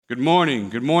Good morning,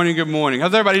 good morning, good morning.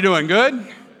 How's everybody doing? Good?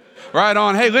 Right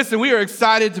on. Hey, listen, we are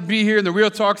excited to be here in the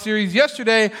Real Talk series.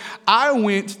 Yesterday, I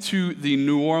went to the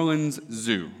New Orleans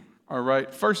Zoo. All right.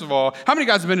 First of all, how many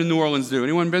guys have been to New Orleans Zoo?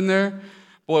 Anyone been there?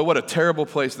 Boy, what a terrible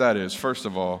place that is, first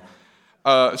of all.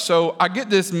 So I get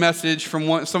this message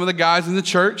from some of the guys in the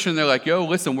church, and they're like, yo,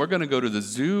 listen, we're going to go to the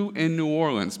zoo in New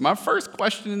Orleans. My first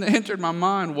question that entered my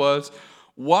mind was,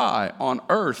 why on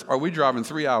earth are we driving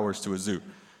 3 hours to a zoo?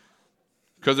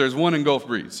 Because there's one in Gulf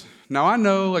Breeze. Now, I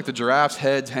know, like, the giraffes'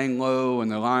 heads hang low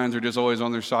and the lions are just always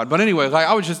on their side. But anyway, like,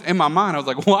 I was just, in my mind, I was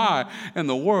like, why in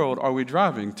the world are we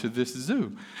driving to this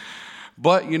zoo?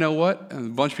 But you know what? A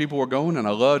bunch of people were going, and I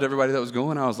loved everybody that was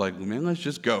going. I was like, man, let's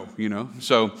just go, you know?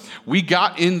 So we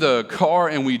got in the car,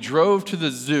 and we drove to the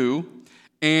zoo,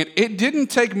 and it didn't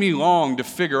take me long to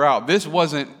figure out this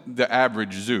wasn't the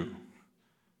average zoo,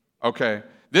 okay?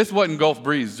 This wasn't Gulf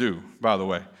Breeze Zoo, by the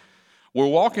way. We're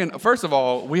walking, first of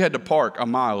all, we had to park a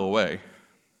mile away.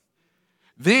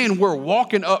 Then we're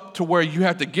walking up to where you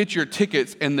have to get your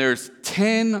tickets, and there's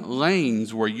 10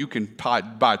 lanes where you can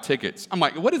buy tickets. I'm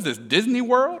like, what is this, Disney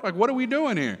World? Like, what are we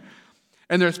doing here?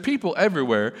 And there's people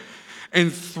everywhere.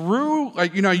 And through,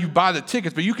 like, you know, you buy the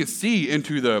tickets, but you can see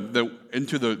into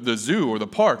the zoo or the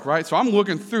park, right? So I'm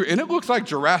looking through, and it looks like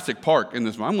Jurassic Park in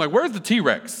this one. I'm like, where's the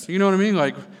T-Rex? You know what I mean?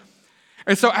 Like,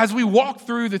 and so as we walk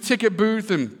through the ticket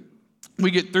booth and we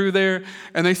get through there,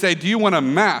 and they say, do you want a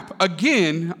map?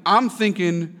 Again, I'm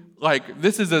thinking, like,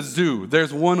 this is a zoo.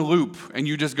 There's one loop, and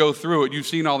you just go through it. You've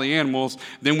seen all the animals.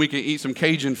 Then we can eat some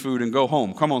Cajun food and go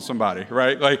home. Come on, somebody,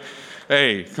 right? Like,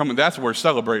 hey, come on. That's what we're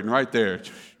celebrating right there.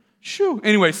 Shoo.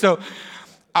 Anyway, so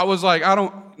I was like, I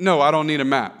don't need a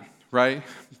map, right?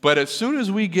 But as soon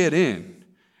as we get in,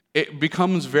 it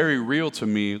becomes very real to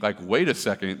me, like, wait a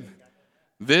second.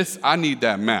 I need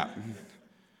that map.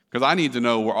 Because I need to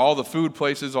know where all the food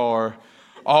places are,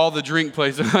 all the drink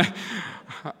places,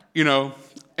 you know.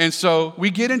 And so we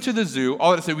get into the zoo.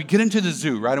 All that to say, we get into the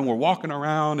zoo, right? And we're walking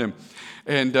around,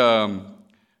 and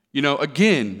you know,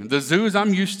 again, the zoos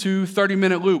I'm used to,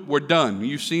 30-minute loop, we're done.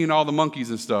 You've seen all the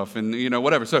monkeys and stuff, and you know,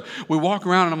 whatever. So we walk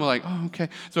around, and I'm like, oh, okay.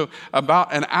 So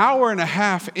about an hour and a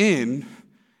half in,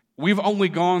 we've only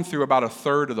gone through about a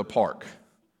third of the park.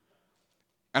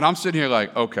 And I'm sitting here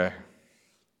like, okay.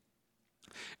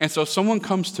 And so someone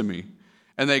comes to me,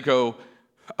 and they go,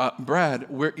 Brad,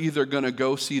 we're either going to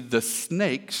go see the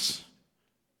snakes.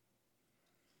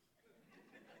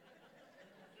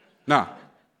 Nah,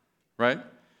 right?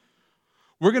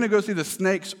 We're going to go see the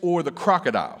snakes or the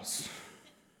crocodiles.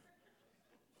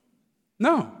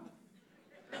 No.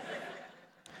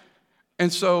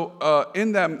 And so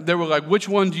in that, they were like, which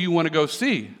one do you want to go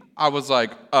see? I was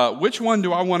like, which one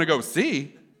do I want to go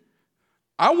see?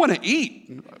 I want to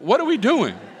eat. What are we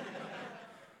doing?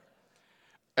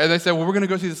 And they said, well, we're going to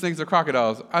go see the snakes or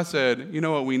crocodiles. I said, you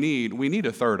know what we need? We need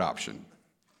a third option.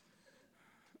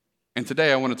 And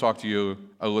today I want to talk to you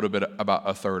a little bit about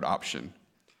a third option.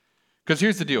 Because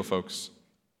here's the deal, folks.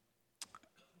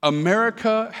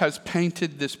 America has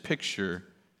painted this picture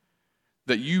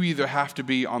that you either have to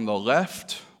be on the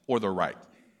left or the right.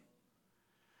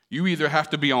 You either have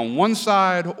to be on one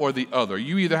side or the other.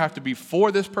 You either have to be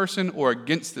for this person or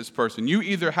against this person. You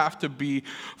either have to be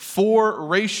for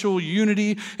racial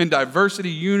unity and diversity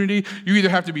unity. You either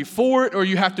have to be for it or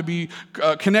you have to be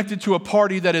connected to a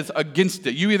party that is against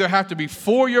it. You either have to be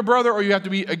for your brother or you have to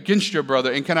be against your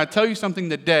brother. And can I tell you something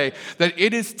today? That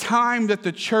it is time that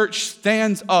the church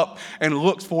stands up and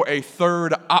looks for a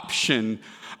third option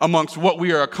amongst what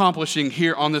we are accomplishing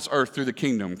here on this earth through the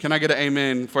kingdom. Can I get an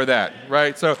amen for that,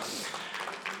 right? So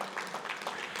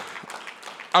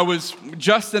Pastor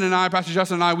Justin and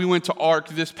I, we went to ARC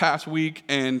this past week,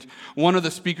 and one of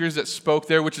the speakers that spoke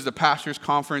there, which is a pastor's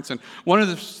conference, and one of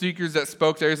the speakers that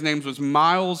spoke there, his name was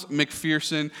Miles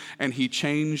McPherson, and he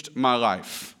changed my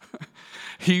life.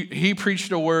 He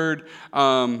preached a word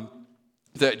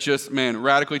that just,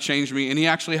 radically changed me. And he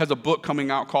actually has a book coming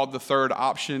out called The Third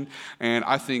Option. And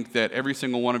I think that every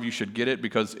single one of you should get it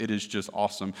because it is just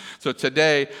awesome. So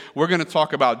today, we're going to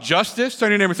talk about justice. Turn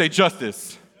to your neighbor and say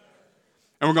justice.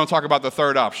 And we're going to talk about the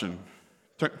third option.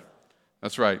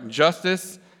 That's right,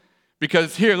 justice.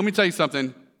 Because here, let me tell you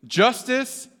something.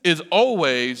 Justice is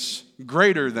always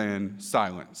greater than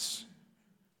silence.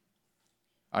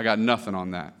 I got nothing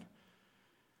on that.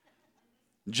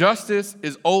 Justice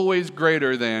is always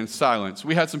greater than silence.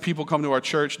 We had some people come to our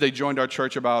church. They joined our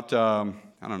church about,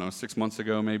 6 months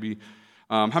ago maybe.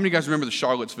 How many of you guys remember the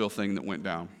Charlottesville thing that went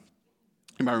down?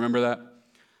 Anybody remember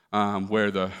that?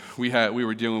 Where we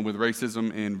were dealing with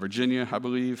racism in Virginia, I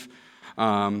believe.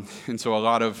 And so a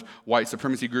lot of white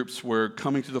supremacy groups were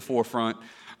coming to the forefront.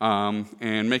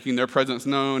 and making their presence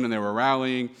known, and they were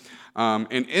rallying.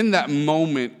 And in that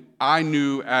moment, I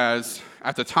knew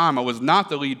at the time, I was not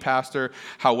the lead pastor.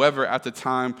 However, at the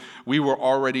time, we were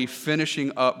already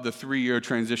finishing up the 3-year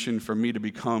transition for me to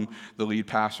become the lead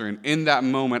pastor. And in that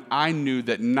moment, I knew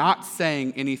that not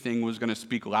saying anything was going to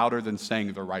speak louder than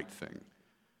saying the right thing.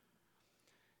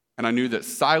 And I knew that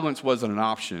silence wasn't an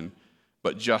option,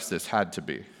 but justice had to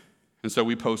be. And so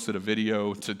we posted a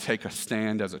video to take a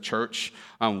stand as a church.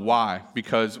 Why?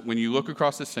 Because when you look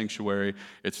across the sanctuary,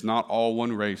 it's not all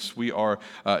one race. We are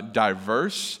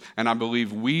diverse, and I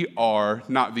believe we are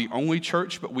not the only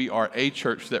church, but we are a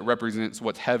church that represents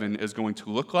what heaven is going to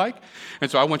look like.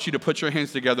 And so I want you to put your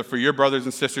hands together for your brothers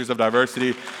and sisters of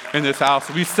diversity in this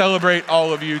house. We celebrate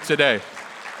all of you today.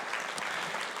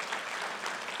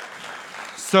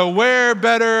 So where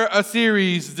better a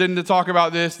series than to talk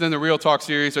about this than the Real Talk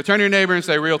series? So turn to your neighbor and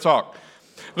say, Real Talk.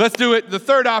 Let's do it. The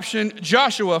third option,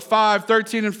 Joshua 5,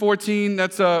 13 and 14.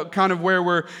 That's kind of where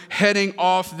we're heading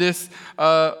off this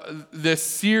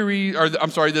series,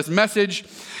 this message.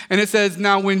 And it says,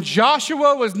 now when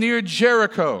Joshua was near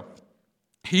Jericho,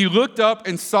 he looked up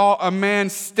and saw a man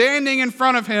standing in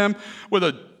front of him with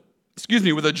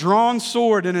a drawn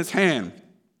sword in his hand.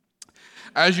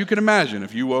 As you can imagine,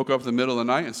 if you woke up in the middle of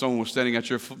the night and someone was standing at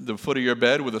the foot of your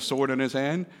bed with a sword in his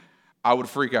hand, I would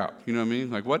freak out. You know what I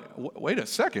mean? Like, what? Wait a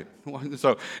second.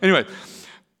 So anyway,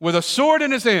 with a sword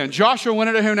in his hand, Joshua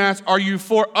went to him and asked, are you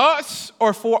for us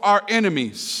or for our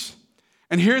enemies?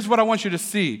 And here's what I want you to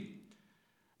see.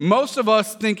 Most of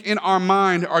us think in our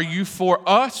mind, are you for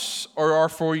us or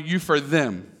are you for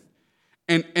them?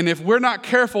 And if we're not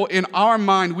careful in our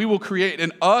mind, we will create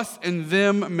an us and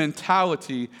them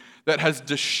mentality that has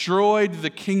destroyed the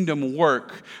kingdom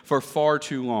work for far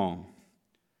too long.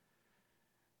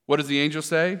 What does the angel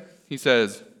say? He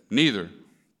says, neither.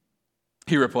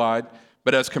 He replied,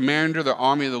 but as commander of the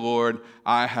army of the Lord,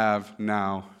 I have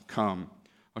now come.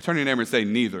 I'll turn to your neighbor and say,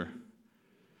 neither.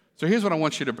 So here's what I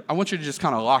want you to just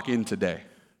kind of lock in today.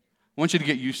 I want you to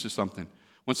get used to something.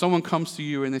 When someone comes to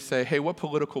you and they say, hey, what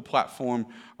political platform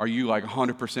are you like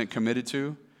 100% committed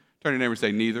to? Turn to your neighbor and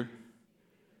say, neither.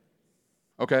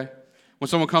 Okay? When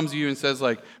someone comes to you and says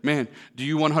like, man, do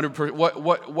you 100%,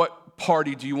 what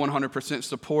party do you 100%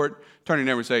 support? Turn to your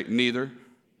neighbor and say, neither.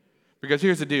 Because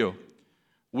here's the deal.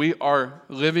 We are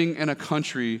living in a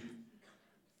country,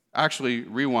 actually,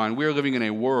 rewind, we are living in a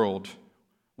world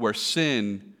where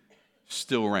sin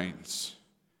still reigns.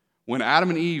 When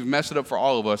Adam and Eve messed it up for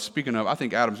all of us, speaking of, I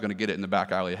think Adam's going to get it in the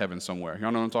back alley of heaven somewhere.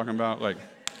 Y'all know what I'm talking about? Like,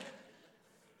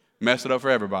 mess it up for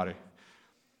everybody.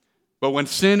 But when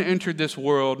sin entered this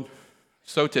world,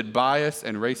 so did bias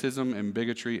and racism and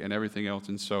bigotry and everything else.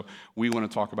 And so we want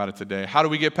to talk about it today. How do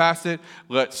we get past it?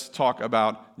 Let's talk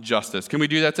about justice. Can we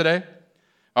do that today?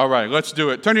 All right, let's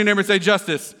do it. Turn to your neighbor and say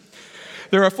justice.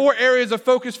 There are 4 areas of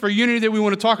focus for unity that we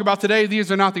want to talk about today.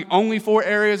 These are not the only 4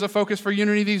 areas of focus for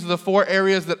unity. These are the 4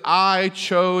 areas that I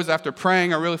chose after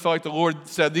praying. I really felt like the Lord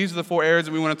said these are the 4 areas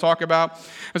that we want to talk about.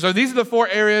 And so these are the 4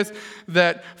 areas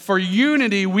that for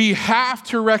unity we have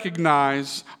to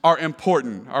recognize are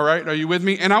important. All right, are you with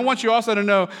me? And I want you also to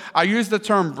know I use the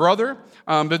term brother,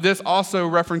 but this also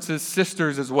references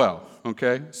sisters as well.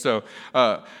 Okay, so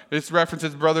this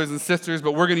references brothers and sisters,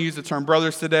 but we're going to use the term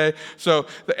brothers today. So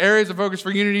the areas of focus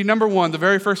for unity, number 1, the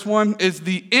very first one is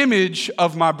the image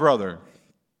of my brother.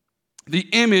 The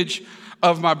image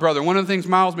of my brother. One of the things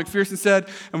Miles McPherson said,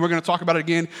 and we're going to talk about it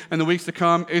again in the weeks to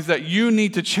come, is that you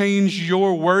need to change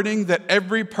your wording, that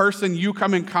every person you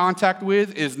come in contact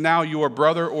with is now your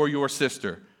brother or your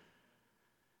sister.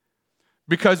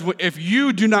 Because if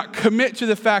you do not commit to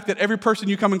the fact that every person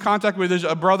you come in contact with is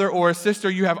a brother or a sister,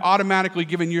 you have automatically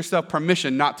given yourself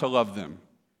permission not to love them.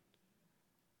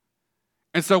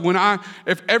 And so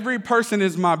if every person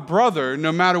is my brother,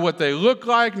 no matter what they look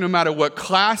like, no matter what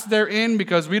class they're in,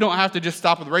 because we don't have to just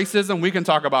stop with racism, we can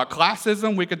talk about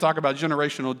classism, we can talk about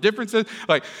generational differences.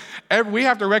 We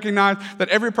have to recognize that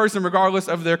every person, regardless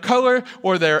of their color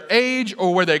or their age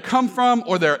or where they come from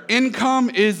or their income,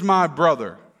 is my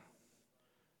brother.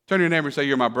 Turn to your neighbor and say,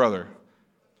 you're my brother.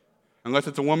 Unless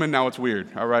it's a woman, now it's weird,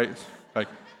 all right?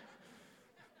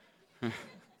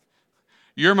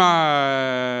 You're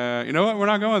my, you know what? We're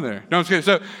not going there. No, I'm just kidding.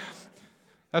 So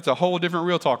that's a whole different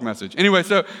Real Talk message. Anyway,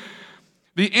 so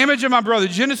the image of my brother,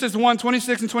 Genesis 1,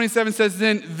 26 and 27 says,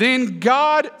 Then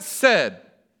God said,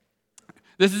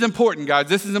 this is important, guys.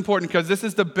 This is important because this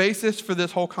is the basis for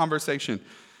this whole conversation.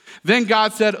 Then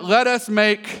God said, let us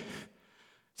make,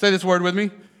 say this word with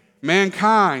me,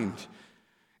 mankind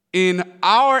in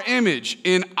our image,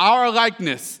 in our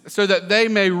likeness, so that they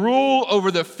may rule over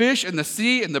the fish in the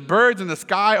sea and the birds in the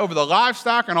sky, over the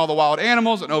livestock and all the wild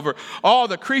animals, and over all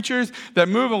the creatures that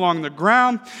move along the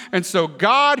ground. And so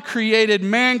God created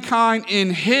mankind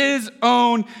in his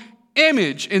own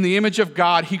image. In the image of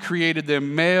God, he created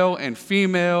them, male and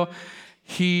female.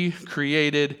 He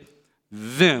created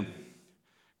them.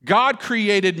 God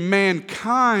created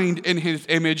mankind in his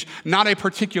image, not a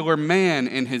particular man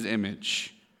in his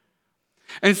image.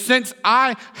 And since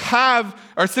I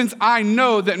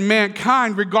know that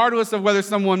mankind, regardless of whether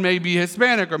someone may be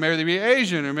Hispanic or maybe they be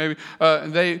Asian or maybe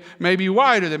they may be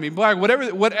white or they may be black,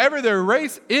 whatever their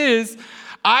race is,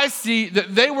 I see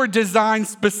that they were designed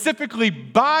specifically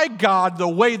by God the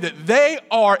way that they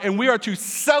are, and we are to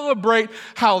celebrate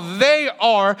how they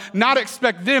are, not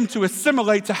expect them to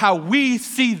assimilate to how we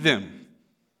see them.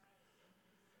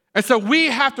 And so we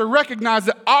have to recognize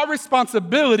that our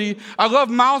responsibility, I love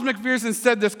Miles McPherson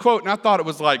said this quote, and I thought it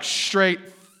was like straight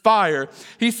fire.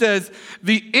 He says,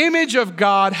 the image of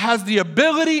God has the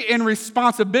ability and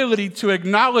responsibility to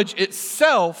acknowledge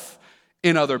itself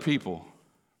in other people.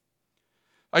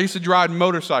 I used to ride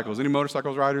motorcycles. Any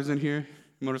motorcycle riders in here?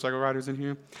 Motorcycle riders in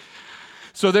here?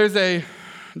 So there's a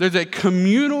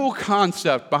communal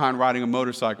concept behind riding a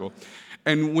motorcycle.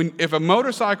 And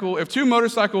if two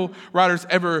motorcycle riders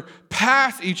ever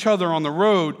pass each other on the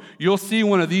road, you'll see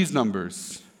one of these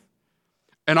numbers.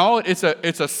 And it's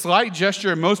a slight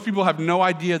gesture, and most people have no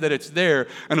idea that it's there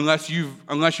unless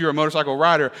you're a motorcycle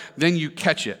rider, then you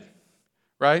catch it,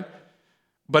 right?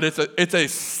 But it's a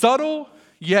subtle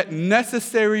yet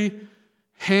necessary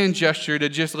hand gesture to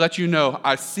just let you know,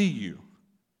 I see you.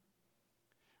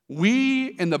 We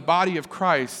in the body of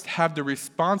Christ have the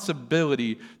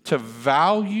responsibility to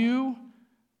value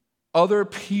other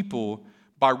people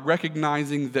by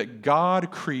recognizing that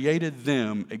God created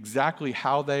them exactly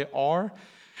how they are,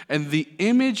 and the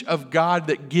image of God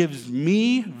that gives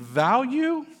me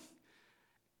value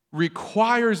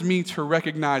requires me to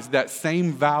recognize that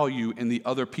same value in the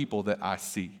other people that I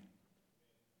see.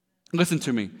 Listen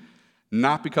to me.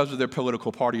 Not because of their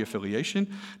political party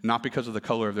affiliation, not because of the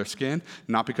color of their skin,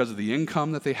 not because of the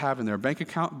income that they have in their bank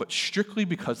account, but strictly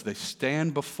because they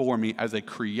stand before me as a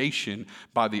creation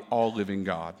by the all-living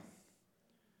God.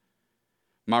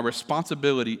 My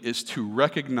responsibility is to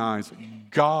recognize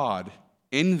God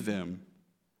in them,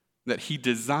 that he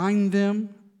designed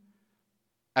them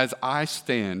as I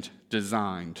stand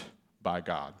designed by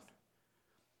God.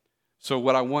 So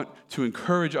what I want to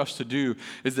encourage us to do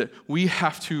is that we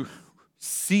have to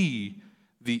see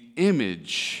the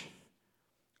image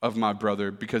of my brother,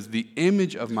 because the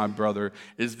image of my brother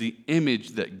is the image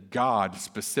that God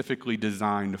specifically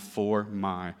designed for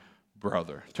my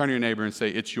brother. Turn to your neighbor and say,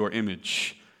 it's your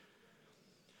image.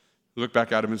 Look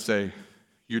back at him and say,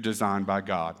 you're designed by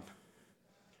God.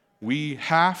 We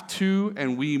have to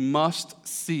and we must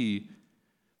see,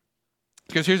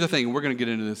 because here's the thing, we're going to get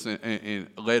into this in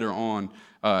later on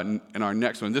in our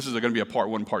next one. This is going to be a part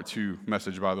 1, part 2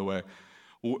 message, by the way.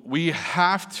 We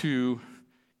have to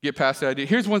get past the idea.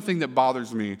 Here's one thing that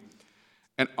bothers me,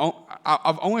 and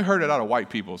I've only heard it out of white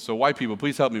people, so white people,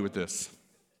 please help me with this.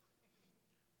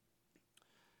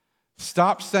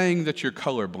 Stop saying that you're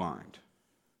colorblind.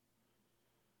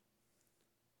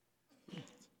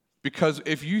 Because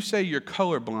if you say you're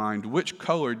colorblind, which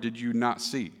color did you not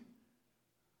see?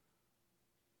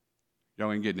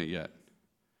 Y'all ain't getting it yet.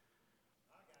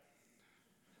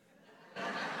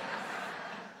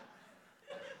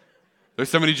 There's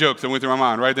so many jokes that went through my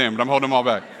mind right then, but I'm holding them all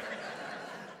back.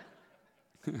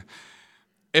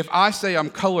 If I say I'm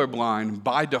colorblind,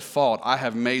 by default, I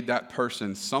have made that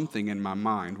person something in my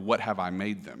mind. What have I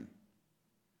made them?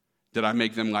 Did I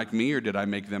make them like me, or did I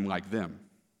make them like them?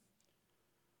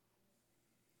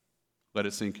 Let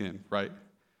it sink in, right?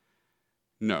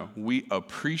 No, we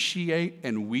appreciate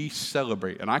and we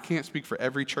celebrate. And I can't speak for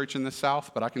every church in the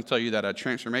South, but I can tell you that at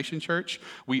Transformation Church,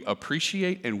 we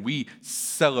appreciate and we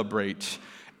celebrate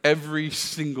every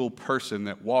single person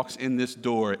that walks in this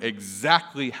door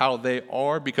exactly how they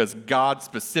are, because God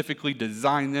specifically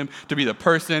designed them to be the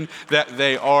person that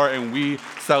they are, and we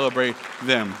celebrate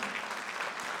them.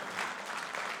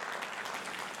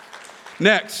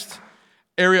 Next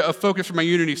area of focus for my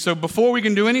unity. So before we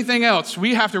can do anything else,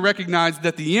 we have to recognize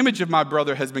that the image of my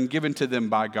brother has been given to them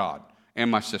by God, and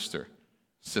my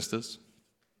sisters.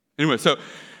 Anyway, so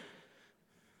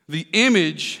the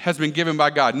image has been given by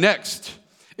God. Next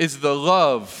is the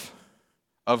love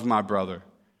of my brother.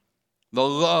 The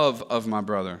love of my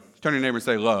brother. Turn to your neighbor and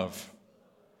say, love.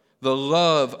 the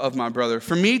love of my brother.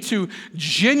 For me to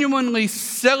genuinely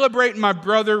celebrate my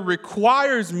brother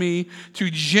requires me to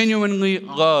genuinely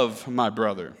love my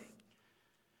brother.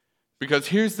 Because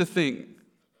here's the thing.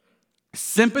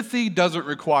 Sympathy doesn't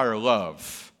require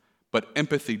love, but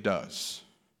empathy does.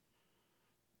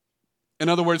 In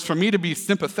other words, for me to be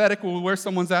sympathetic with where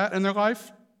someone's at in their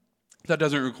life, that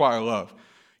doesn't require love.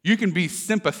 You can be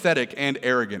sympathetic and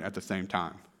arrogant at the same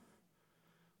time.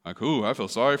 Like, ooh, I feel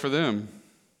sorry for them.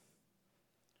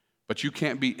 But you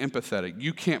can't be empathetic.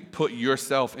 You can't put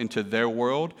yourself into their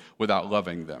world without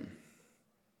loving them.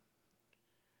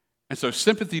 And so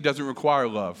sympathy doesn't require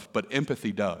love, but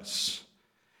empathy does.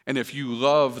 And if you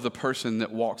love the person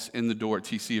that walks in the door at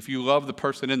TC, if you love the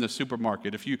person in the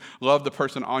supermarket, if you love the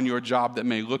person on your job that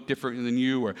may look different than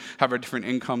you or have a different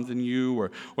income than you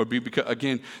or be, because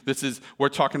again, we're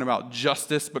talking about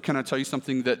justice, but can I tell you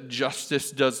something that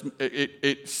justice does,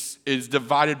 it is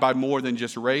divided by more than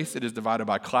just race. It is divided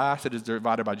by class. It is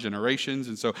divided by generations.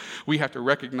 And so we have to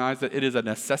recognize that it is a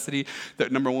necessity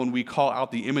that, number one, we call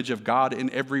out the image of God in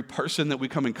every person that we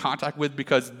come in contact with,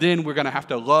 because then we're going to have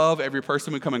to love every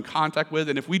person we come in contact with.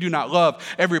 And if we do not love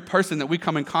every person that we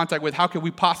come in contact with, how could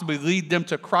we possibly lead them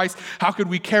to Christ? How could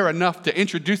we care enough to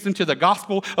introduce them to the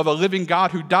gospel of a living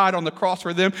God who died on the cross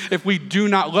for them if we do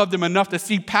not love them enough to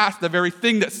see past the very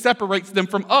thing that separates them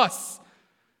from us?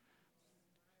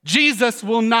 Jesus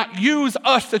will not use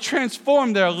us to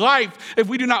transform their life if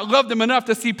we do not love them enough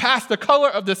to see past the color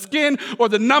of the skin or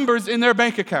the numbers in their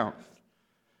bank account.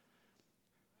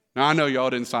 Now, I know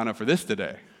y'all didn't sign up for this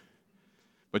today,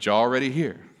 but you're already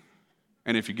here.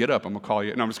 And if you get up, I'm going to call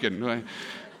you. No, I'm just kidding.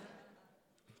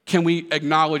 Can we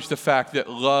acknowledge the fact that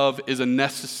love is a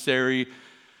necessary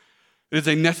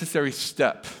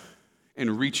step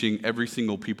in reaching every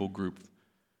single people group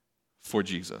for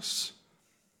Jesus?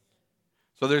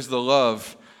 So there's the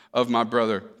love of my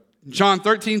brother. John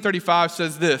 13:35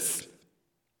 says this: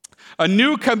 "A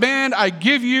new command I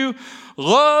give you,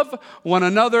 love one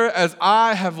another as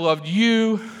I have loved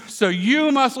you, so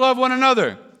you must love one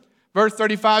another." Verse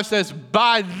 35 says,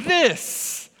 "By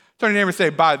this," turn to your neighbor and say,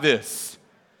 "By this."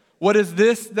 What is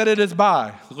this that it is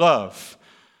by? Love.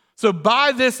 So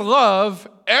by this love,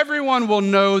 everyone will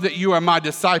know that you are my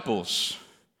disciples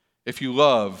if you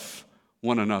love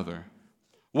one another.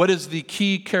 What is the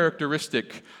key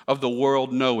characteristic of the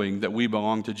world knowing that we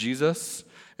belong to Jesus?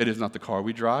 It is not the car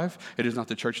we drive. It is not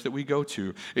the church that we go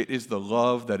to. It is the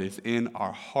love that is in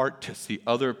our heart to see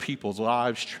other people's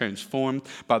lives transformed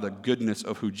by the goodness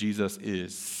of who Jesus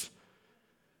is.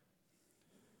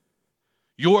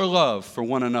 Your love for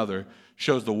one another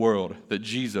shows the world that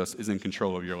Jesus is in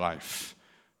control of your life.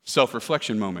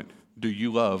 Self-reflection moment. Do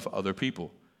you love other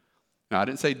people? Now, I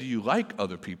didn't say, do you like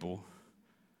other people?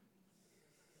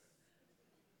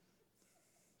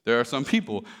 There are some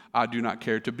people I do not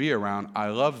care to be around. I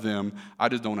love them. I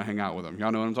just don't want to hang out with them.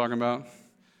 Y'all know what I'm talking about?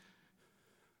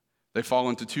 They fall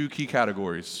into two key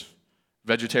categories: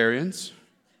 vegetarians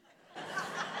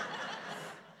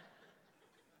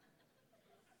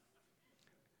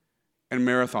and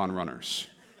marathon runners.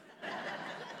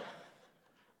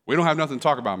 We don't have nothing to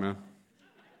talk about, man.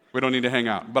 We don't need to hang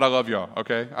out. But I love y'all,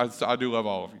 okay? I do love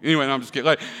all of you. Anyway, I'm just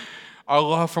kidding. Our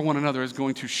love for one another is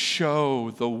going to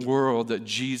show the world that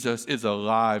Jesus is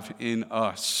alive in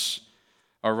us.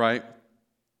 All right?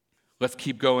 Let's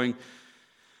keep going.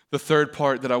 The third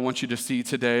part that I want you to see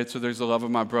today, so there's the love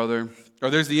of my brother, or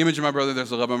there's the image of my brother,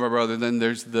 there's the love of my brother, then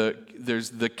there's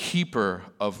the keeper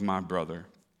of my brother.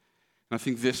 And I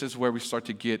think this is where we start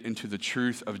to get into the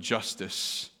truth of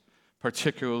justice,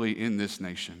 particularly in this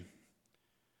nation.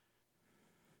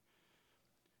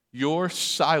 Your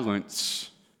silence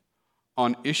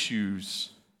on issues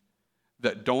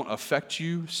that don't affect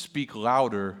you speak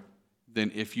louder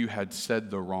than if you had said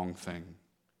the wrong thing.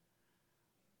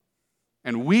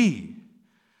 And we,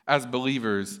 as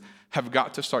believers, have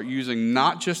got to start using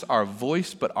not just our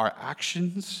voice, but our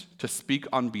actions to speak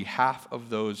on behalf of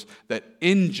those that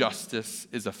injustice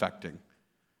is affecting.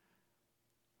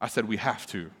 I said we have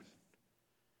to.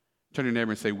 Turn to your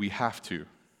neighbor and say, we have to. And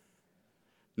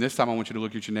this time I want you to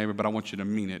look at your neighbor, but I want you to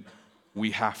mean it.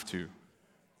 We have to.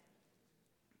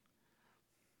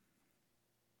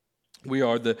 We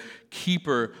are the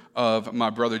keeper of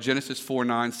my brother. Genesis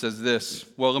 4:9 says this.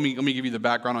 Well, let me give you the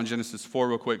background on Genesis 4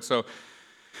 real quick. So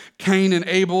Cain and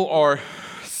Abel are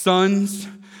sons,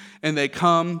 and they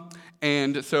come,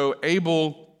 and so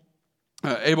Abel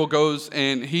goes,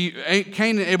 and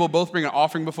Cain and Abel both bring an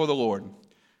offering before the Lord.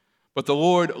 But the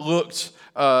Lord looked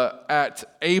at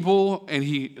Abel, and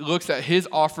he looks at his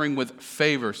offering with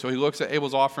favor. So he looks at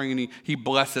Abel's offering, and he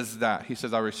blesses that. He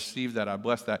says, I receive that, I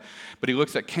bless that. But he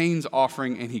looks at Cain's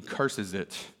offering, and he curses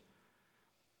it.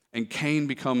 And Cain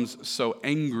becomes so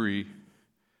angry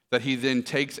that he then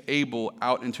takes Abel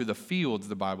out into the fields,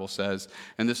 the Bible says.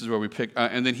 And this is where we pick,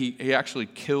 and then he actually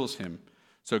kills him.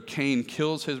 So Cain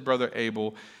kills his brother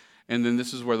Abel. And then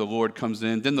this is where the Lord comes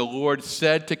in. Then the Lord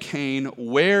said to Cain,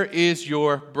 where is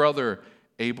your brother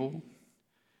Abel?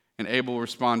 And Abel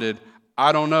responded,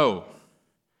 I don't know.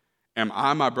 Am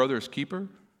I my brother's keeper?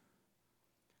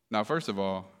 Now, first of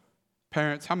all,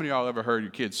 parents, how many of y'all ever heard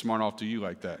your kids smart off to you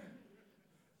like that?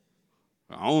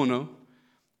 I don't know.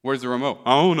 Where's the remote?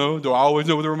 I don't know. Do I always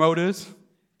know where the remote is?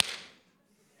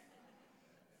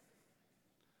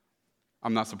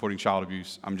 I'm not supporting child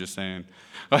abuse. I'm just saying.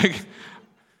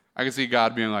 I can see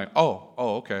God being like, oh,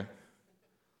 okay.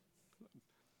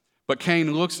 But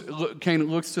Cain looks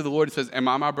to the Lord and says, am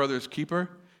I my brother's keeper?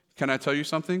 Can I tell you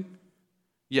something?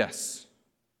 Yes,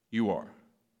 you are.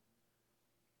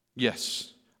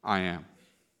 Yes, I am.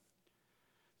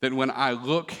 That when I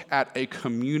look at a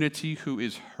community who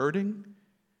is hurting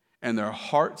and their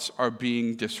hearts are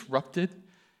being disrupted,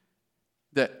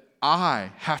 that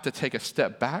I have to take a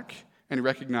step back and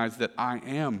recognize that I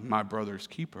am my brother's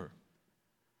keeper.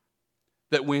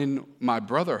 That when my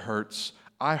brother hurts,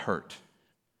 I hurt.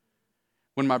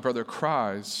 When my brother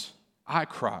cries, I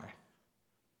cry.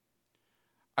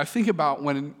 I think about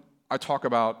when I talk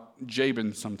about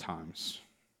Jabin sometimes.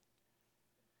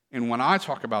 And when I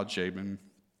talk about Jabin,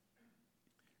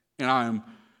 and I am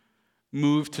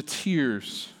moved to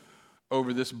tears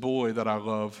over this boy that I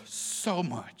love so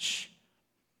much,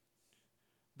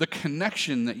 the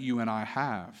connection that you and I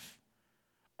have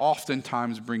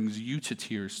oftentimes brings you to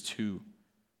tears too.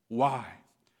 Why?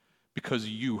 Because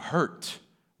you hurt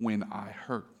when I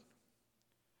hurt.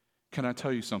 Can I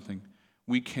tell you something?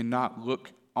 We cannot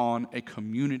look on a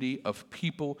community of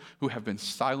people who have been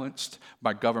silenced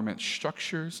by government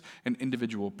structures and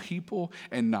individual people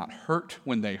and not hurt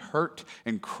when they hurt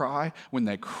and cry when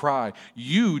they cry.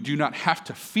 You do not have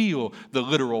to feel the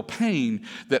literal pain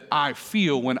that I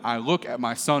feel when I look at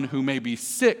my son who may be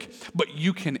sick, but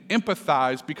you can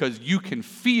empathize because you can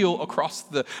feel across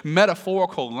the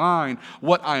metaphorical line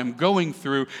what I am going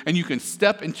through, and you can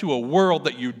step into a world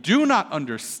that you do not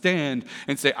understand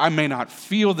and say, I may not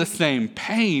feel the same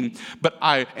pain, but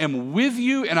I am with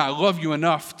you and I love you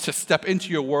enough to step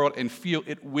into your world and feel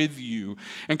it with you.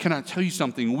 And can I tell you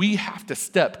something? We have to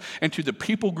step into the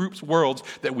people groups' worlds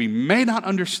that we may not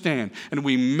understand and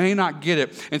we may not get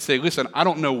it and say, listen, I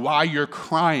don't know why you're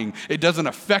crying. It doesn't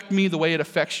affect me the way it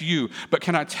affects you. But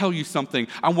can I tell you something?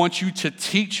 I want you to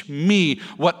teach me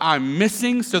what I'm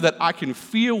missing so that I can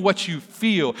feel what you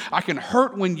feel. I can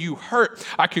hurt when you hurt.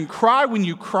 I can cry when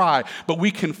you cry, but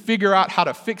we can figure out how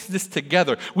to fix this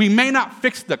together. We may not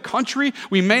fix the country,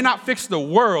 we may not fix the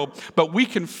world, but we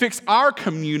can fix our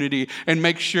community and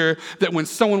make sure that when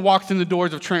someone walks in the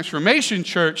doors of Transformation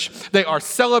Church, they are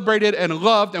celebrated and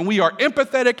loved, and we are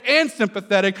empathetic and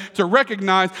sympathetic to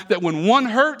recognize that when one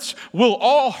hurts, we'll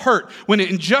all hurt. When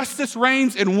injustice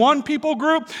reigns in one people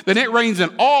group, then it reigns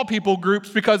in all people groups,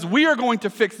 because we are going to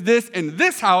fix this in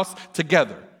this house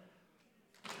together.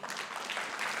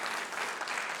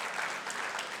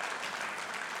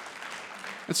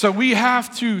 And so we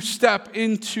have to step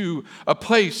into a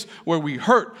place where we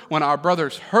hurt when our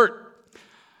brothers hurt.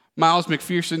 Miles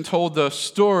McPherson told the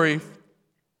story.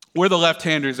 Where the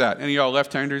left-handers at? Any of y'all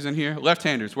left-handers in here?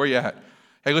 Left-handers, where you at?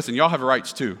 Hey, listen, y'all have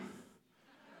rights too.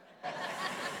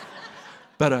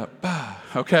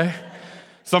 Okay?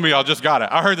 Some of y'all just got it.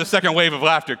 I heard the second wave of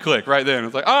laughter click right there. And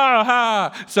it's like,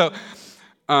 ha. So,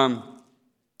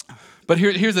 but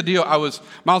here's the deal.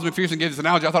 Miles McPherson gave this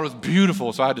analogy. I thought it was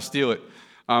beautiful, so I had to steal it.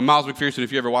 Miles McPherson,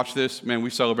 if you ever watch this, man, we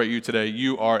celebrate you today.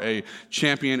 You are a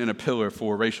champion and a pillar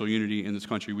for racial unity in this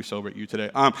country. We celebrate you today.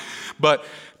 But,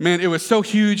 man, it was so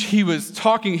huge. He was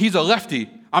talking. He's a lefty.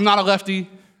 I'm not a lefty,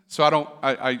 so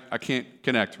I can't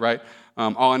connect, right?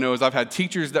 All I know is I've had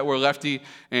teachers that were lefty,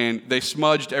 and they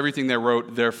smudged everything they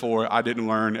wrote. Therefore, I didn't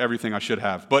learn everything I should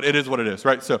have. But it is what it is,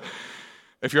 right? So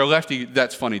if you're a lefty,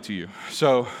 that's funny to you.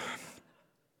 So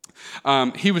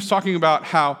he was talking about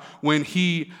how when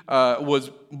he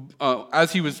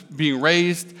as he was being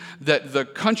raised, that the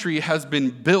country has been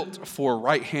built for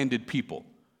right-handed people.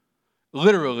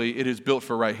 Literally, it is built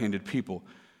for right-handed people.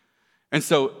 And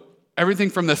so everything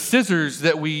from the scissors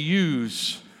that we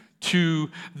use to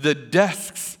the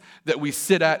desks that we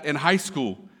sit at in high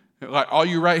school, like all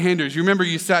you right-handers, you remember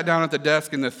you sat down at the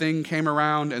desk and the thing came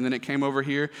around and then it came over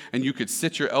here and you could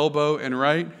sit your elbow and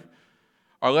write?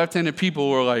 our left-handed people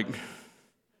were like,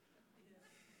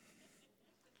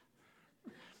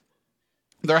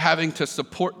 they're having to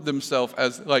support themselves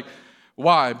as like,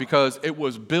 why? Because it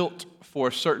was built for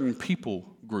a certain people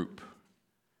group.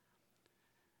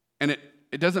 And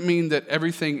it doesn't mean that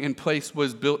everything in place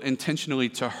was built intentionally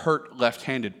to hurt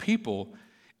left-handed people.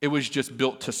 It was just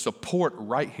built to support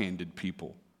right-handed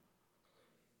people.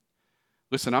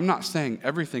 Listen, I'm not saying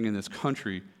everything in this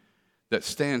country that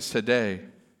stands today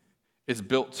is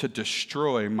built to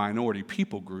destroy minority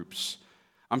people groups.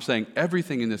 I'm saying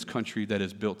everything in this country that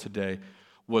is built today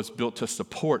was built to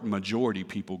support majority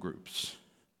people groups.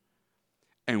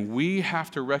 And we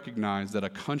have to recognize that a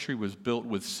country was built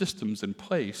with systems in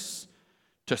place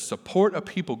to support a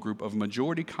people group of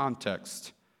majority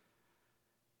context.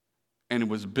 And it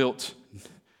was built,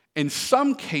 in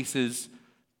some cases,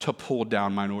 to pull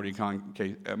down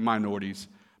minorities,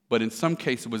 but in some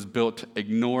cases it was built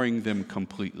ignoring them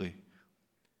completely.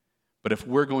 But if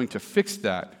we're going to fix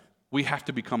that, we have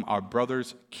to become our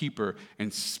brother's keeper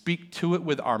and speak to it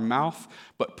with our mouth,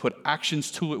 but put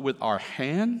actions to it with our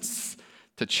hands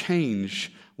to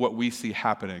change what we see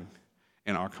happening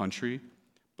in our country.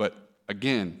 But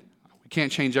again, we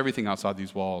can't change everything outside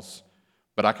these walls,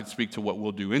 but I can speak to what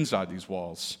we'll do inside these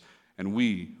walls, and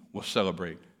we will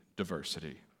celebrate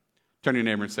diversity. Turn to your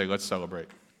neighbor and say, let's celebrate.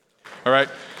 All right?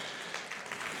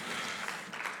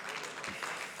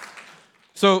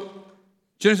 So,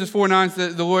 Genesis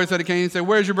 4:9, the Lord said to Cain, he said,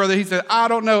 where's your brother? He said, I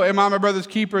don't know. Am I my brother's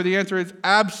keeper? The answer is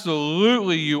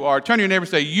absolutely you are. Turn to your neighbor and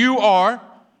say, you are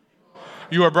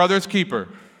brother's keeper.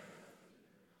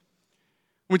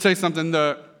 Let me tell you something.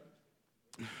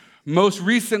 Most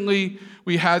recently,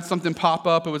 we had something pop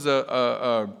up. It was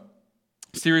a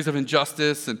series of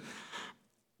injustice and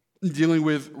dealing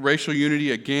with racial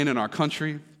unity again in our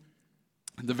country.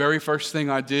 The very first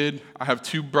thing I did, I have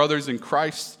two brothers in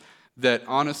Christ that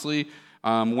honestly,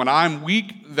 when I'm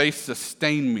weak, they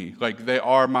sustain me. Like, they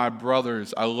are my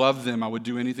brothers. I love them. I would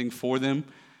do anything for them.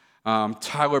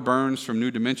 Tyler Burns from New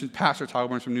Dimensions, Pastor Tyler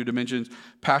Burns from New Dimensions,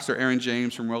 Pastor Aaron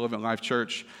James from Relevant Life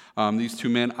Church. These two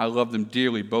men, I love them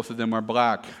dearly. Both of them are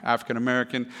black, African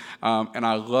American, and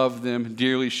I love them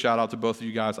dearly. Shout out to both of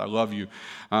you guys. I love you.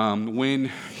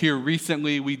 When here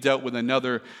recently we dealt with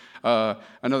another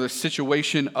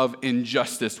situation of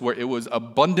injustice where it was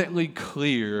abundantly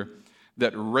clear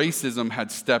that racism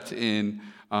had stepped in,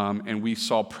 and we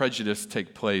saw prejudice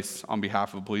take place on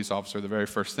behalf of a police officer. The very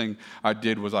first thing I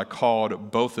did was I called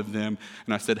both of them,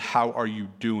 and I said, how are you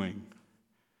doing?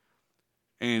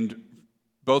 And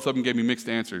both of them gave me mixed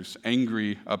answers: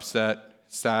 angry, upset,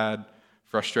 sad,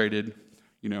 frustrated,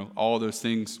 all those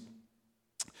things.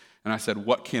 And I said,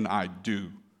 what can I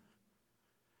do?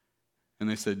 And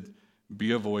they said,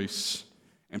 be a voice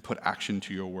and put action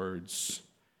to your words.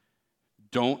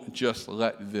 Don't just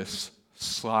let this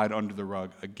slide under the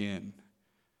rug again.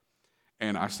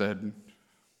 And I said,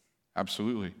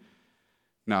 absolutely.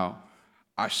 Now,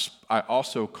 I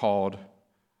also called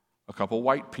a couple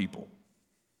white people.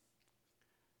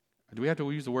 Do we have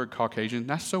to use the word Caucasian?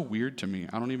 That's so weird to me.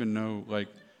 I don't even know,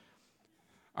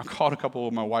 I called a couple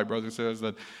of my white brothers and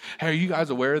said, hey, are you guys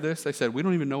aware of this? They said, we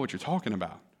don't even know what you're talking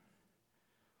about.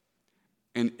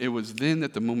 And it was then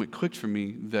that the moment clicked for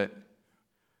me that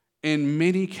in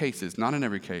many cases, not in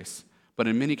every case, but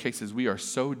in many cases, we are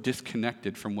so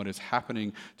disconnected from what is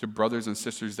happening to brothers and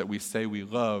sisters that we say we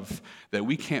love that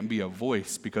we can't be a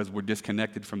voice because we're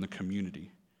disconnected from the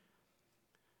community.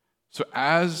 So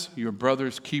as your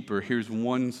brother's keeper,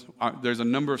 there's a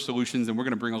number of solutions, and we're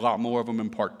going to bring a lot more of them in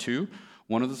part 2.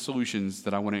 One of the solutions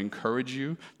that I want to encourage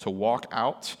you to walk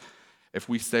out, if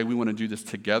we say we want to do this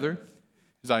together,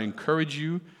 is I encourage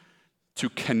you to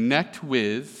connect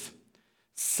with,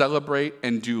 celebrate,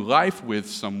 and do life with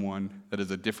someone that is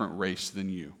a different race than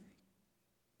you.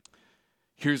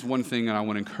 Here's one thing that I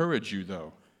want to encourage you,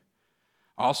 though.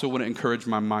 I also want to encourage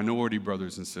my minority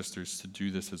brothers and sisters to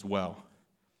do this as well.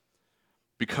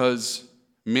 Because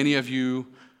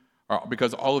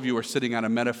because all of you are sitting at a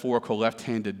metaphorical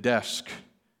left-handed desk,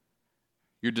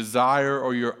 your desire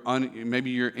or maybe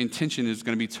your intention is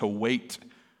going to be to wait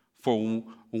for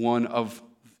one of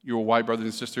your white brothers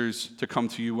and sisters to come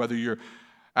to you, whether you're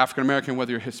African American,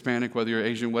 whether you're Hispanic, whether you're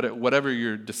Asian, whatever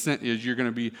your descent is, you're going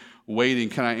to be waiting.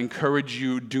 Can I encourage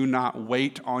you, do not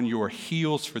wait on your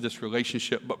heels for this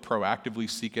relationship, but proactively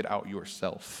seek it out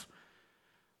yourself.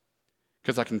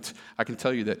 Because I can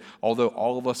tell you that although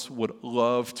all of us would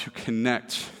love to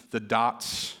connect the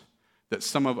dots that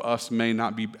some of us may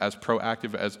not be as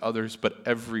proactive as others, but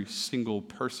every single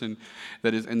person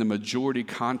that is in the majority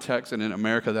context and in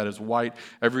America that is white,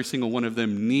 every single one of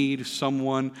them need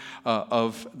someone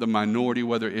of the minority,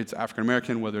 whether it's African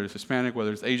American, whether it's Hispanic,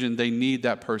 whether it's Asian. They need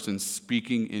that person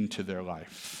speaking into their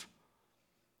life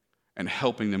and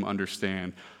helping them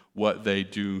understand what they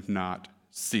do not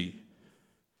see.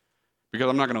 Because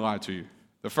I'm not going to lie to you.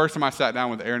 The first time I sat down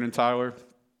with Aaron and Tyler,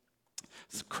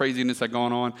 this craziness had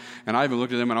gone on, and I even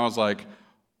looked at them and I was like,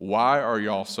 why are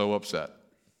y'all so upset?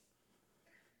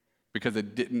 Because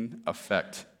it didn't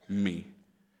affect me.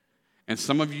 And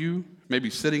some of you may be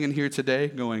sitting in here today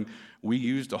going, we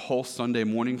used a whole Sunday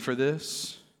morning for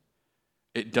this.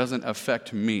 It doesn't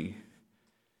affect me.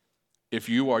 If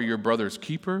you are your brother's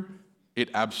keeper, it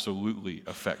absolutely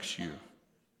affects you.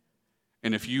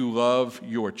 And if you love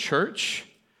your church,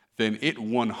 then it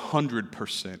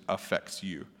 100% affects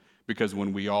you. Because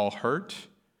when we all hurt,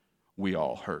 we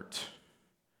all hurt.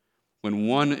 When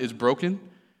one is broken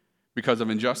because of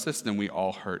injustice, then we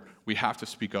all hurt. We have to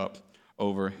speak up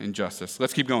over injustice.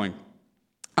 Let's keep going.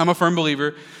 I'm a firm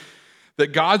believer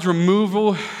that God's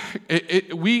removal,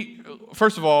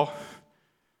 first of all,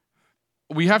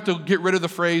 we have to get rid of the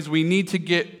phrase,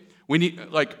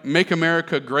 make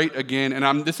America great again.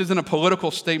 And this isn't a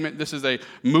political statement. This is a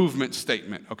movement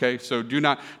statement, okay? So do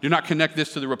not connect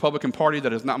this to the Republican Party.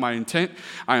 That is not my intent.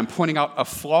 I am pointing out a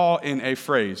flaw in a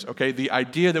phrase, okay? The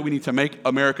idea that we need to make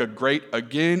America great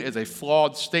again is a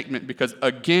flawed statement because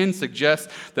again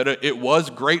suggests that it was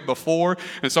great before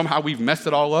and somehow we've messed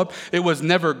it all up. It was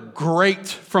never great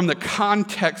from the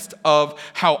context of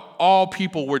how all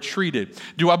people were treated.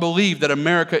 Do I believe that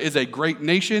America is a great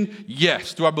nation?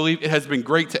 Yes. Do I believe it has been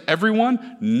great to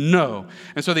everyone? No.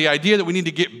 And so the idea that we need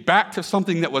to get back to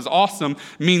something that was awesome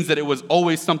means that it was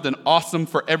always something awesome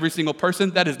for every single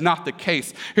person. That is not the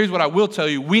case. Here's what I will tell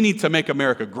you. We need to make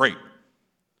America great.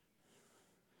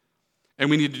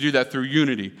 And we need to do that through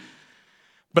unity.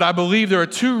 But I believe there are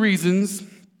two reasons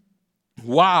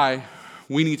why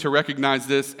we need to recognize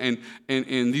this, and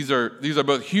these are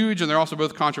both huge and they're also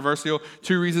both controversial.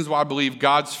 Two reasons why I believe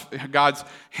God's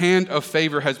hand of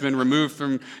favor has been removed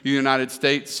from the United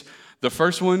States. The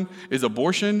first one is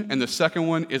abortion, and the second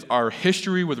one is our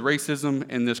history with racism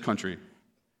in this country.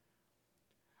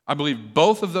 I believe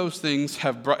both of those things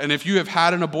have brought, and if you have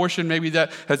had an abortion, maybe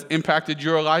that has impacted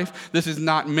your life. This is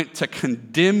not meant to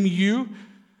condemn you,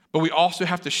 but we also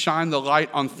have to shine the light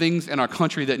on things in our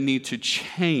country that need to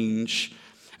change.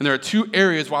 And there are two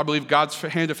areas where I believe God's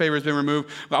hand of favor has been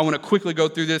removed. But I want to quickly go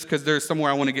through this because there's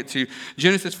somewhere I want to get to.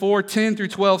 Genesis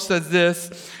 4:10-12 says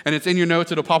this, and it's in your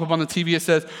notes. It'll pop up on the TV. It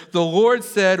says, "The Lord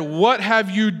said, 'What have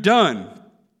you done?'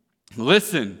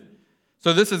 Listen."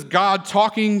 So this is God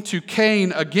talking to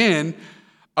Cain again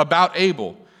about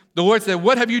Abel. The Lord said,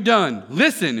 "What have you done?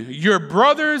 Listen, your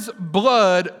brother's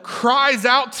blood cries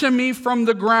out to me from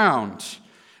the ground.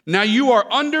 Now you are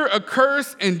under a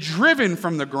curse and driven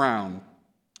from the ground,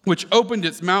 which opened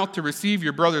its mouth to receive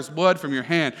your brother's blood from your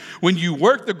hand. When you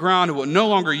work the ground, it will no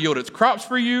longer yield its crops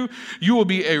for you. You will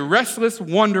be a restless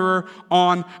wanderer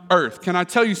on earth." Can I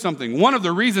tell you something? One of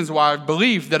the reasons why I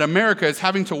believe that America is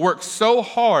having to work so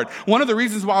hard, one of the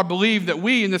reasons why I believe that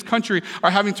we in this country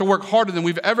are having to work harder than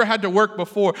we've ever had to work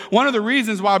before, one of the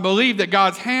reasons why I believe that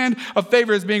God's hand of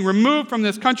favor is being removed from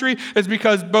this country is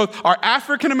because both our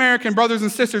African American brothers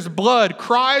and sisters' blood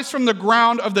cries from the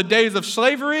ground of the days of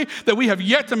slavery that we have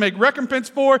yet to make recompense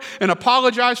for and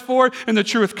apologize for in the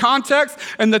truest context,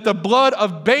 and that the blood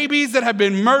of babies that have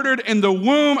been murdered in the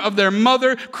womb of their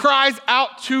mother cries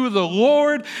out to the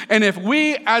Lord. And if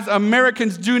we as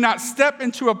Americans do not step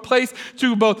into a place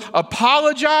to both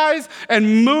apologize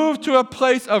and move to a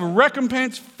place of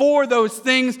recompense for those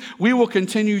things, we will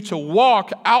continue to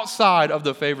walk outside of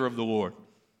the favor of the Lord.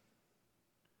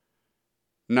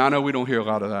 Now, I know we don't hear a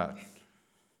lot of that.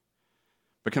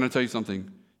 But can I tell you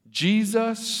something?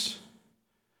 Jesus,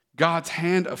 God's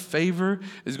hand of favor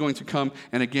is going to come.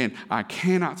 And again, I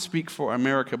cannot speak for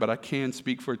America, but I can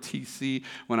speak for TC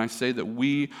when I say that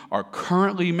we are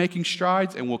currently making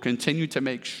strides and will continue to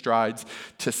make strides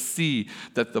to see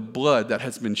that the blood that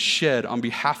has been shed on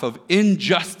behalf of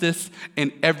injustice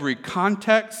in every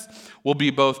context will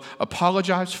be both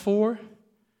apologized for,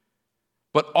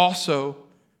 but also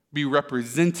be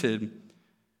represented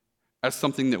as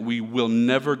something that we will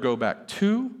never go back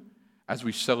to as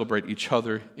we celebrate each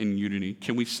other in unity.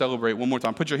 Can we celebrate one more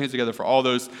time? Put your hands together for all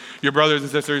those, your brothers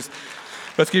and sisters.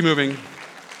 Let's keep moving.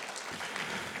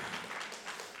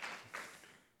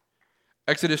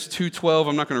 Exodus 2:12,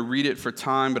 I'm not going to read it for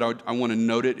time, but I want to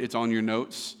note it. It's on your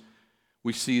notes.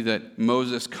 We see that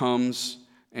Moses comes,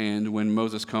 and when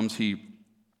Moses comes, he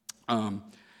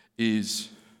is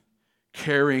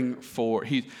caring for,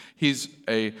 he's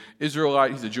a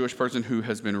Israelite, he's a Jewish person who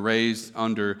has been raised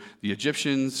under the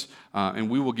Egyptians, and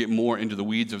we will get more into the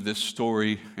weeds of this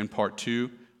story in part 2.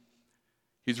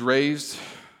 He's raised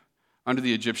under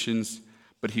the Egyptians,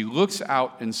 but he looks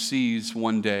out and sees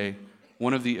one day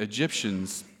one of the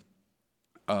Egyptians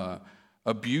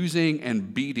abusing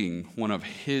and beating one of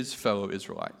his fellow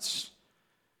Israelites.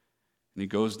 And he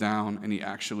goes down and he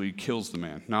actually kills the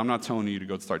man. Now, I'm not telling you to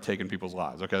go start taking people's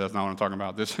lives, okay? That's not what I'm talking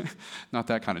about. This, not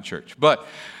that kind of church. But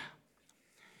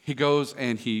he goes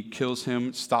and he kills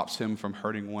him, stops him from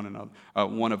hurting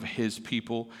one of his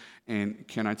people. And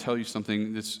can I tell you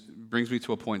something? This brings me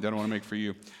to a point that I want to make for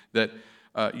you, that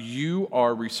you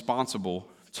are responsible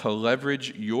to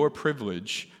leverage your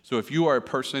privilege. So if you are a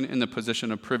person in the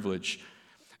position of privilege,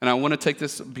 and I want to take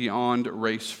this beyond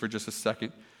race for just a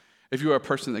second. If you are a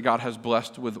person that God has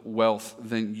blessed with wealth,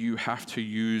 then you have to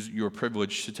use your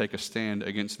privilege to take a stand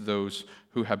against those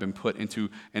who have been put into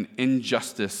an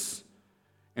injustice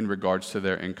in regards to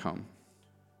their income.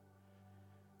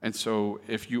 And so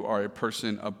if you are a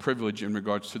person of privilege in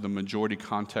regards to the majority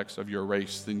context of your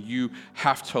race, then you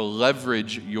have to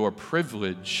leverage your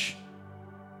privilege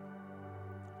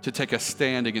to take a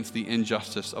stand against the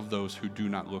injustice of those who do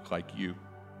not look like you.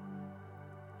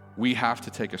 We have to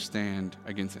take a stand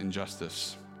against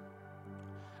injustice.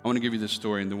 I want to give you this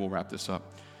story and then we'll wrap this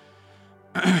up.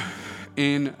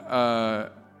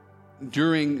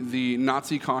 During the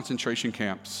Nazi concentration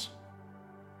camps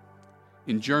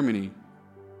in Germany,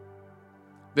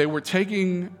 they were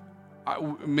taking,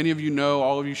 many of you know,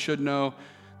 all of you should know,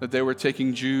 that they were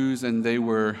taking Jews and they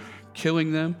were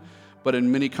killing them. But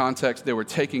in many contexts, they were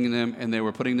taking them and they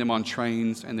were putting them on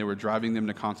trains and they were driving them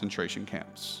to concentration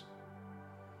camps.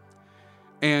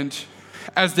 And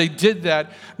as they did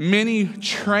that, many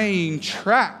train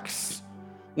tracks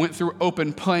went through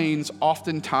open plains,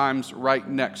 oftentimes right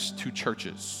next to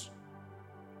churches.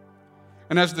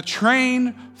 And as the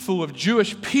train full of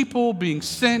Jewish people being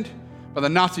sent by the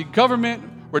Nazi government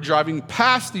were driving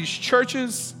past these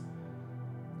churches,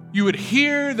 you would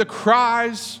hear the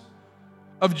cries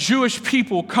of Jewish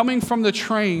people coming from the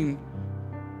train,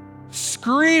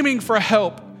 screaming for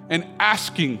help and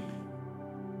asking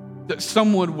that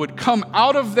someone would come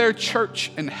out of their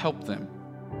church and help them.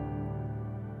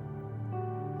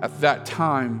 At that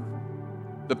time,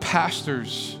 the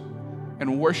pastors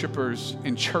and worshipers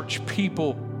and church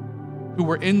people who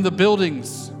were in the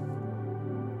buildings,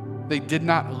 they did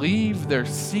not leave their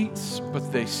seats,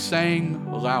 but they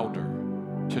sang louder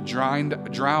to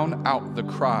drown out the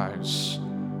cries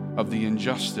of the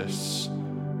injustice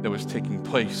that was taking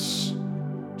place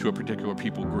to a particular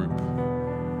people group.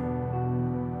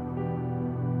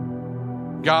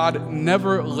 God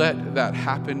never let that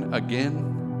happen again,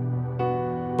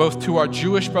 both to our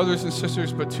Jewish brothers and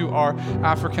sisters, but to our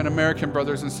African American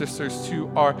brothers and sisters,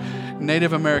 to our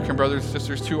Native American brothers and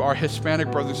sisters, to our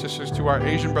Hispanic brothers and sisters, to our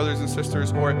Asian brothers and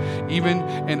sisters, or even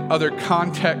in other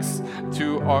contexts,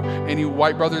 to any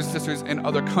white brothers and sisters in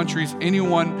other countries,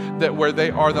 anyone that where they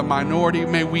are the minority.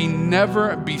 May we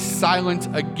never be silent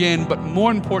again, but more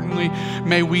importantly,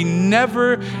 may we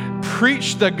never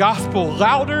preach the gospel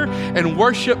louder and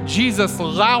worship Jesus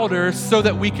louder so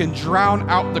that we can drown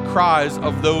out the cries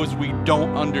of those we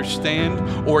don't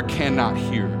understand or cannot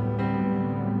hear.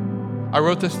 I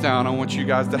wrote this down. I want you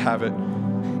guys to have it.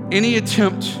 Any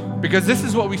attempt, because this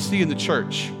is what we see in the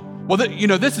church. Well,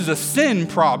 this is a sin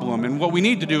problem, and what we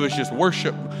need to do is just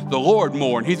worship the Lord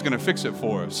more, and He's going to fix it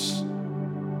for us.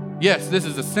 Yes, this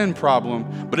is a sin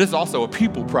problem, but it's also a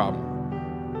people problem.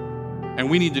 And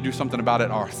we need to do something about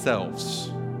it ourselves.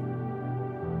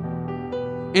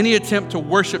 Any attempt to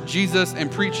worship Jesus and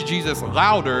preach Jesus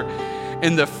louder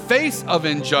in the face of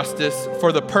injustice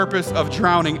for the purpose of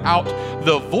drowning out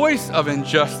the voice of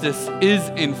injustice is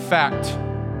in fact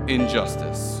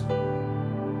injustice.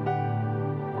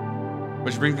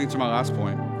 Which brings me to my last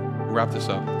point. We'll wrap this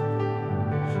up.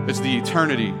 It's the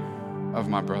eternity of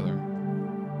my brother.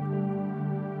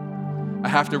 I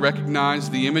have to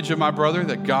recognize the image of my brother,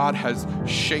 that God has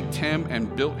shaped him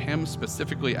and built him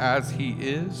specifically as he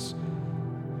is.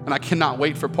 And I cannot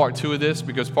wait for part 2 of this,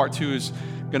 because part 2 is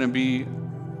going to be,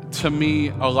 to me,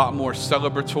 a lot more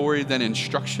celebratory than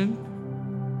instruction.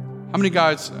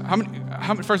 First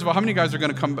of all, how many guys are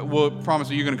going to come? We'll promise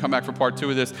you you're going to come back for part 2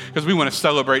 of this, because we want to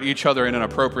celebrate each other in an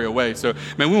appropriate way. So,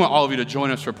 man, we want all of you to join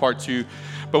us for part 2.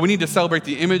 But we need to celebrate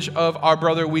the image of our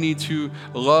brother. We need to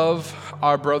love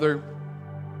our brother.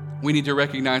 We need to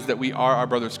recognize that we are our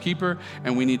brother's keeper,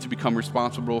 and we need to become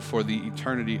responsible for the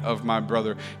eternity of my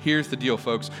brother. Here's the deal,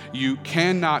 folks. You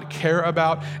cannot care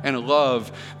about and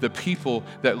love the people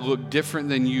that look different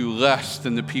than you less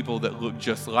than the people that look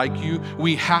just like you.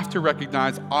 We have to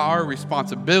recognize our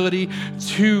responsibility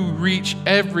to reach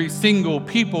every single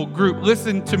people group.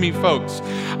 Listen to me, folks.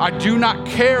 I do not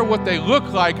care what they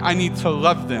look like. I need to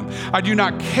love them. I do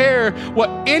not care what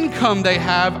income they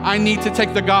have. I need to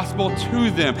take the gospel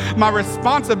to them. My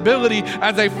responsibility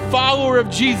as a follower of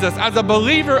Jesus, as a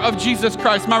believer of Jesus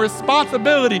Christ, my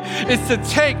responsibility is to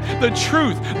take the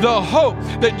truth, the hope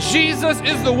that Jesus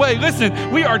is the way.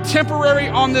 Listen, we are temporary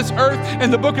on this earth,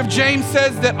 and the book of James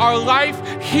says that our life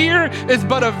here is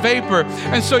but a vapor.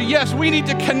 And so, yes, we need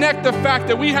to connect the fact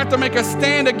that we have to make a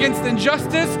stand against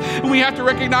injustice, and we have to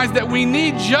recognize that we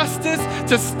need justice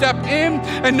to step in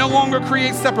and no longer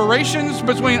create separations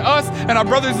between us and our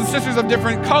brothers and sisters of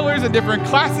different colors and different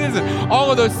classes and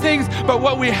all of those things. But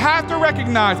what we have to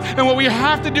recognize and what we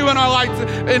have to do in our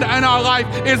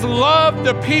life is love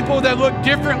the people that look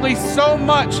differently so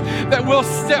much that we'll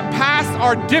step past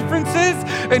our differences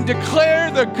and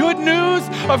declare the good news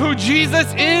of who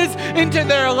Jesus is into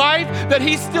their life, that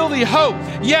he's still the hope.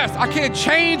 Yes, I can't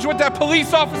change what that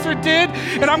police officer did,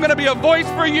 and I'm going to be a voice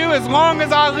for you as long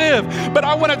as I live. But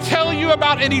I want to tell you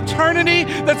about an eternity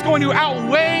that's going to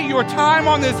outweigh your time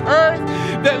on this earth.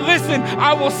 That, listen,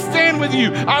 I will stand with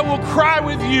you. I will cry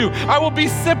with you. I will be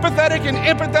sympathetic and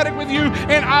empathetic with you,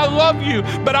 and I love you.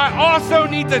 But I also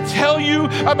need to tell you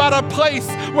about a place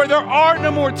where there are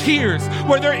no more tears,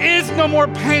 where there is no more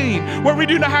pain, where we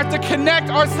do not have to connect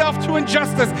ourselves to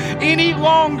injustice any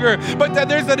longer, but that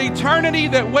there's an eternity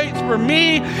that waits for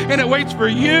me, and it waits for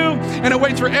you, and it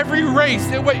waits for every race.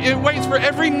 It waits for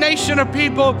every nation of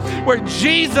people, where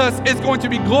Jesus is going to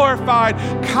be glorified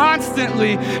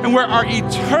constantly, and where our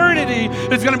eternity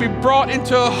is going to be brought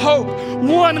into hope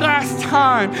one last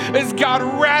time as God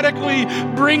radically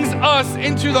brings us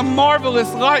into the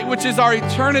marvelous light, which is our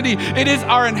eternity. It is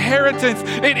our inheritance.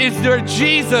 It is where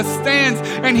Jesus stands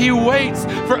and he waits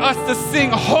for us to sing,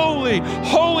 holy,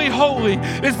 holy, holy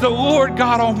is the Lord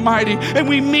God Almighty. And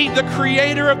we meet the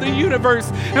creator of the universe,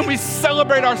 and we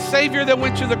celebrate our Savior that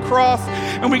went to the cross,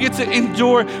 and we get to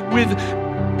endure with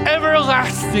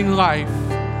everlasting life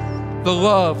the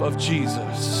love of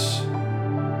Jesus.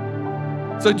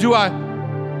 So do I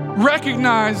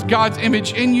recognize God's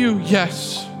image in you?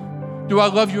 Yes. Do I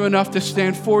love you enough to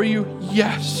stand for you?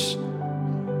 Yes.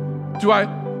 Do I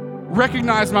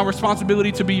recognize my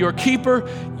responsibility to be your keeper?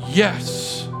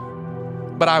 Yes.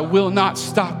 But I will not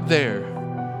stop there.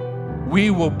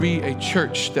 We will be a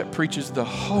church that preaches the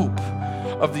hope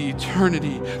of the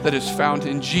eternity that is found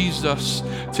in Jesus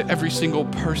to every single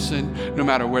person, no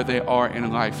matter where they are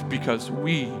in life, because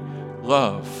we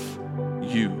love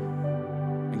you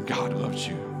and God loves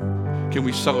you. Can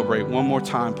we celebrate one more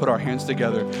time? Put our hands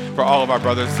together for all of our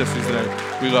brothers and sisters today.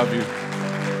 We love you.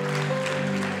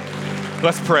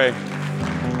 Let's pray.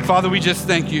 Father, we just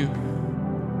thank you.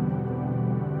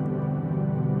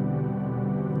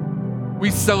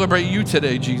 We celebrate you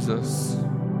today, Jesus.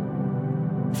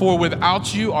 For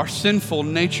without you, our sinful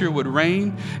nature would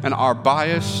reign, and our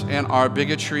bias and our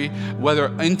bigotry, whether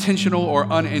intentional or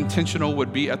unintentional,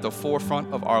 would be at the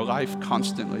forefront of our life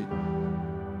constantly.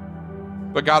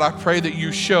 But God, I pray that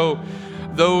you show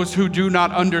those who do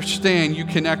not understand, you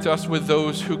connect us with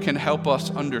those who can help us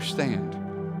understand.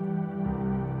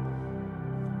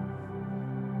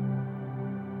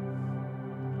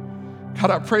 God,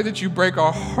 I pray that you break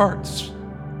our hearts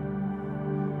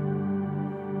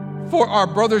for our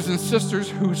brothers and sisters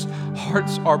whose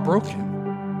hearts are broken.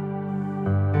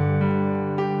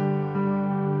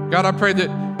 God, I pray that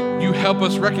you help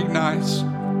us recognize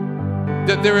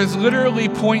that there is literally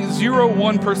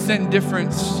 0.01%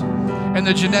 difference in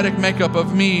the genetic makeup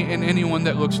of me and anyone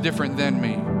that looks different than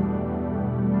me.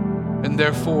 And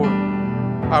therefore,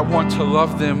 I want to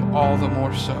love them all the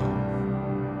more so.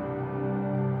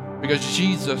 Because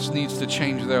Jesus needs to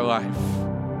change their life.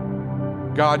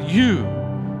 God, you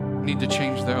need to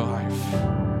change their life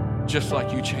just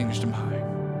like you changed mine.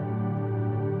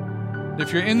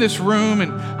 If you're in this room,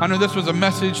 and I know this was a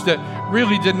message that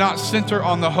really did not center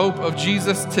on the hope of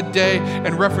Jesus today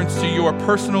in reference to your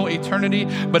personal eternity,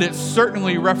 but it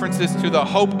certainly references to the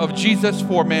hope of Jesus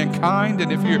for mankind.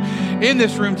 And if you're in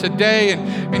this room today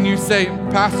and you say,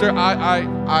 Pastor, I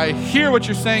I hear what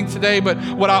you're saying today, but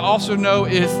what I also know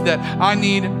is that I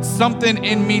need something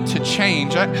in me to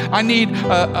change. I need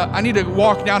to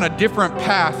walk down a different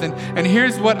path. And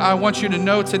here's what I want you to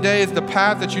know today is the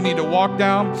path that you need to walk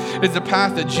down is the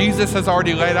path that Jesus has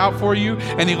already laid out for you,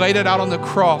 and he laid it out on the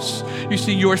cross. You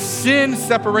see, your sin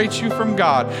separates you from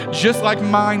God, just like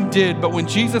mine did. But when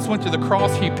Jesus went to the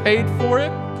cross, he paid for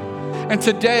it. And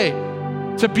today,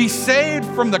 to be saved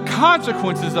from the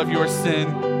consequences of your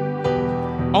sin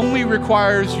only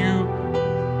requires you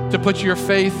to put your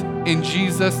faith in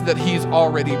Jesus, that he's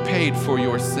already paid for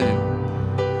your sin.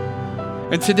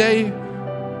 And today,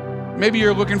 maybe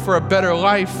you're looking for a better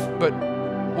life, but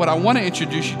what I want to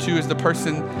introduce you to is the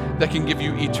person that can give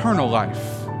you eternal life.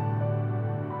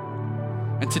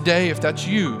 And today, if that's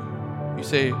you, you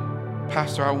say,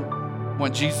 Pastor, I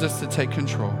want Jesus to take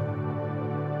control,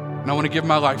 and I want to give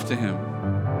my life to him.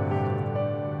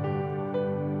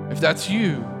 If that's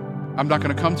you, I'm not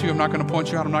going to come to you. I'm not going to point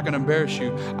you out. I'm not going to embarrass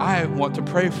you. I want to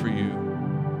pray for you.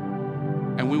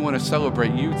 And we want to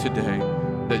celebrate you today,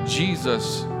 that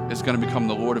Jesus is going to become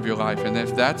the Lord of your life. And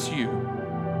if that's you,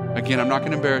 again, I'm not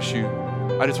going to embarrass you.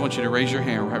 I just want you to raise your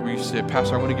hand right where you sit.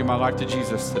 Pastor, I want to give my life to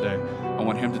Jesus today. I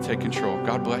want him to take control.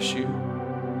 God bless you.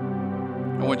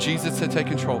 I want Jesus to take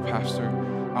control, Pastor.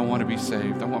 I want to be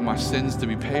saved. I want my sins to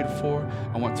be paid for.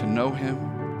 I want to know him.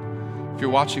 If you're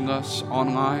watching us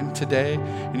online today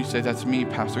and you say, that's me,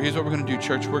 Pastor, here's what we're going to do,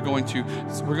 church. We're going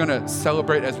to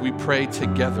celebrate as we pray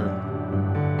together.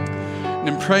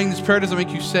 And praying this prayer doesn't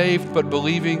make you saved, but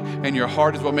believing in your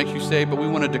heart is what makes you saved. But we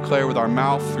want to declare with our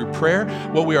mouth through prayer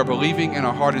what we are believing in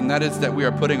our heart, and that is that we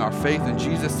are putting our faith in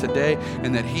Jesus today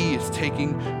and that he is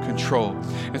taking control.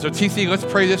 And so TC, let's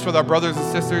pray this with our brothers and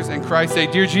sisters in Christ. Say,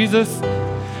 dear Jesus,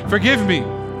 forgive me.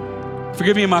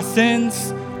 Forgive me of my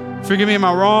sins. Forgive me of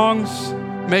my wrongs.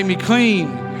 Make me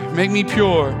clean. Make me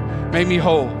pure. Make me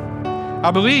whole.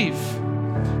 I believe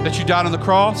that you died on the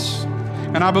cross,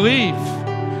 and I believe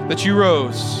that you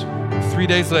rose 3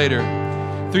 days later.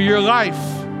 Through your life,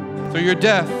 through your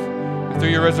death, and through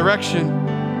your resurrection,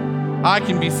 I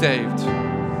can be saved.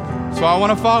 So I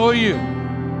want to follow you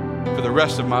for the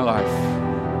rest of my life.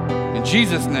 In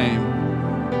Jesus' name,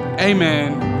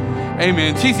 amen.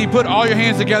 Amen. TC, put all your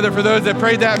hands together for those that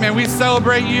prayed that. Man, we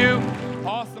celebrate you.